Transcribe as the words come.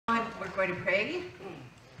going to pray.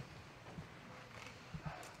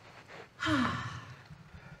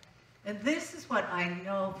 And this is what I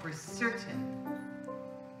know for certain.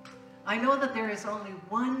 I know that there is only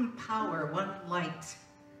one power, one light,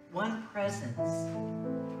 one presence.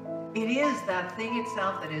 It is that thing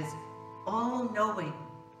itself that is all-knowing,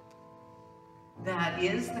 that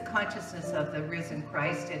is the consciousness of the risen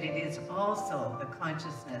Christ, and it is also the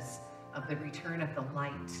consciousness of the return of the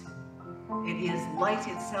light. It is light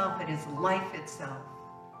itself, it is life itself.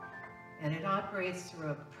 And it operates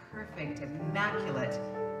through a perfect, immaculate,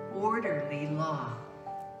 orderly law.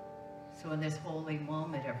 So in this holy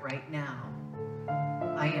moment of right now,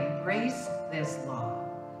 I embrace this law.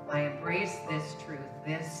 I embrace this truth,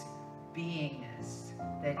 this beingness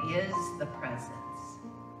that is the presence.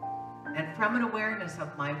 And from an awareness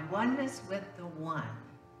of my oneness with the One,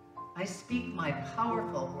 I speak my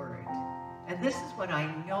powerful word. And this is what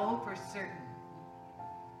I know for certain.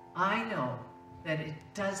 I know that it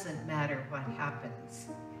doesn't matter what happens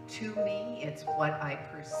to me, it's what I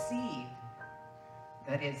perceive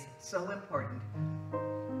that is so important.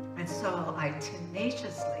 And so I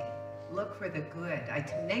tenaciously look for the good. I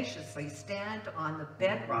tenaciously stand on the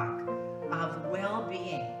bedrock of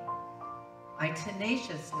well-being. I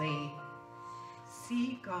tenaciously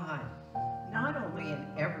see God, not only in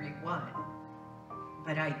everyone,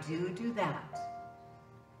 but I do that.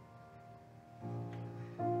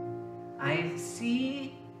 I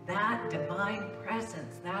see that divine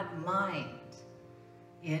presence, that mind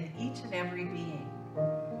in each and every being.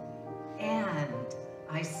 And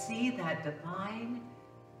I see that divine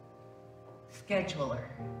scheduler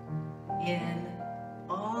in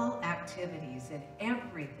all activities, in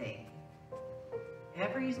everything.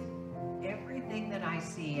 Everything that I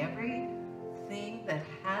see, everything that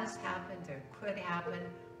has happened or could happen,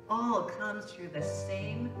 all comes through the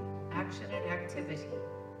same action and activity.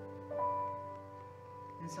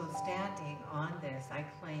 And so standing on this, I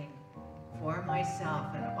claim for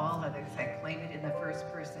myself and all others, I claim it in the first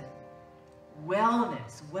person,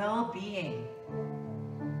 wellness, well-being,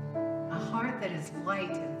 a heart that is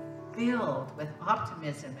light and filled with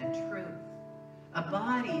optimism and truth, a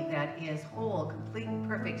body that is whole, complete,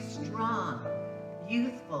 perfect, strong,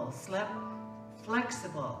 youthful,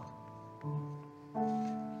 flexible,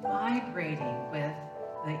 vibrating with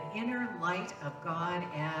the inner light of God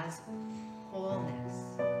as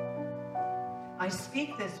wholeness. I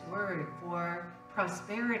speak this word for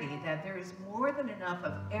prosperity, that there is more than enough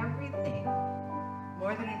of everything,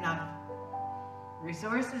 more than enough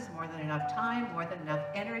resources, more than enough time, more than enough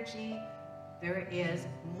energy. There is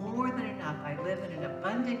more than enough. I live in an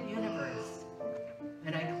abundant universe,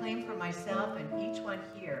 and I claim for myself and each one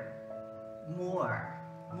here more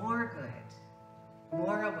good,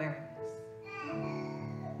 more awareness.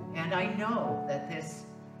 And I know that this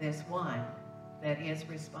one that is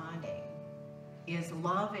responding is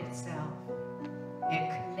love itself. It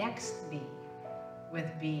connects me with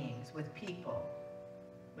beings, with people,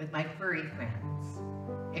 with my furry friends.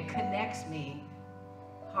 It connects me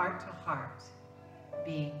heart to heart,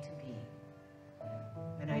 being to being.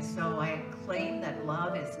 And so I claim that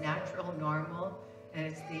love is natural, normal, and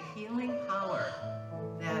it's the healing power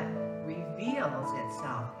that reveals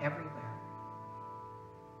itself everywhere.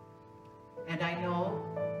 And I know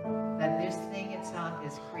that this thing itself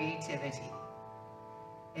is creativity.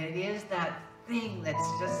 It is that thing that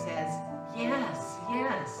just says, yes,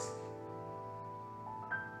 yes.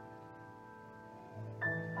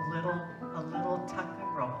 A little tuck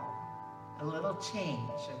and roll, a little change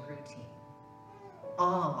of routine.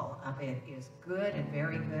 All of it is good and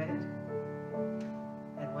very good.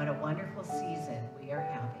 And what a wonderful season we are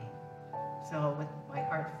having. So with my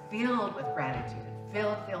heart filled with gratitude,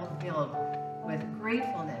 filled with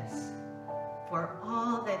gratefulness for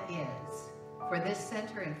all that is, for this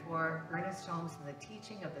center and for Ernest Holmes and the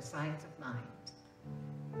teaching of the science of mind.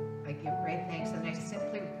 I give great thanks, and I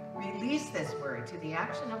simply release this word to the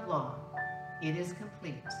action of law. It is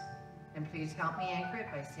complete. And please help me anchor it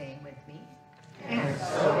by saying with me, and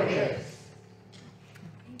so it is.